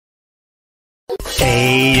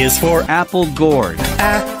A is for apple gourd.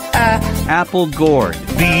 Apple gourd.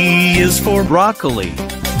 B is for broccoli.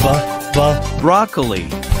 Broccoli.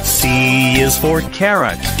 C is for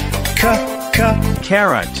carrot.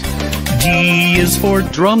 Carrot. D is for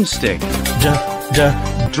drumstick.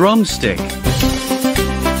 Drumstick.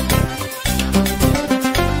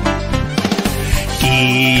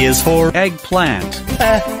 E is for eggplant.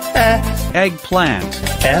 Eggplant.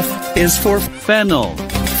 F is for fennel.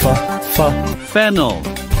 Fennel.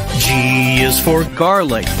 G is for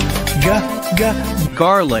garlic.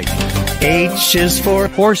 Garlic. H is for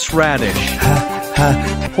horseradish.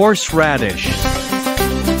 Horseradish.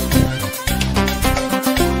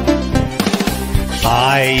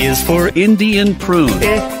 I is for Indian prune.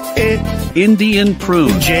 Indian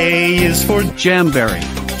prune. J is for jamberry.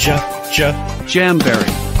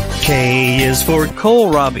 Jamberry. K is for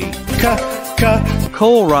kohlrabi.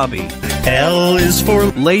 Kohlrabi. L is for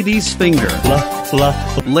lady's finger.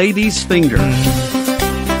 Lady's finger.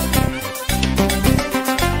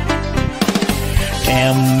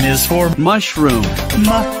 M is for mushroom.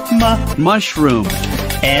 Mushroom.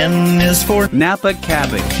 N is for Napa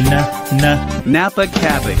cabbage. Napa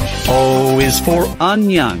cabbage. O is for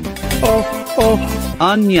onion.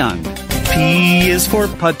 Onion. P is for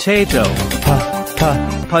potato.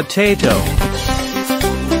 Potato.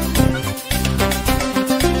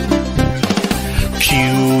 Q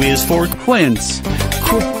is for quince.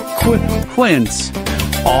 Quince.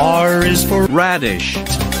 R is for radish.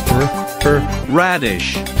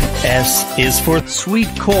 Radish. S is for sweet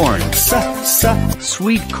corn.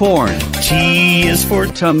 Sweet corn. T is for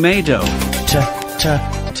tomato.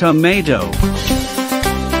 Tomato.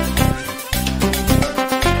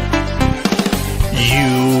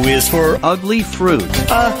 U is for ugly fruit.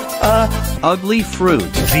 Ugly fruit.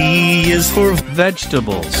 V is for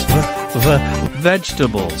vegetables.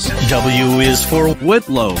 Vegetables. W is for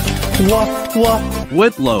whitloaf.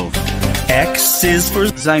 Whitloaf. X is for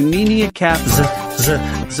Ximenia caffra.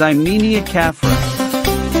 Ximenia caffra.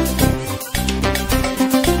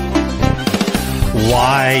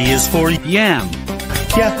 Y is for yam.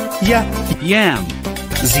 Yam.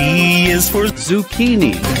 Z is for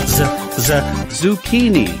zucchini.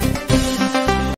 Zucchini.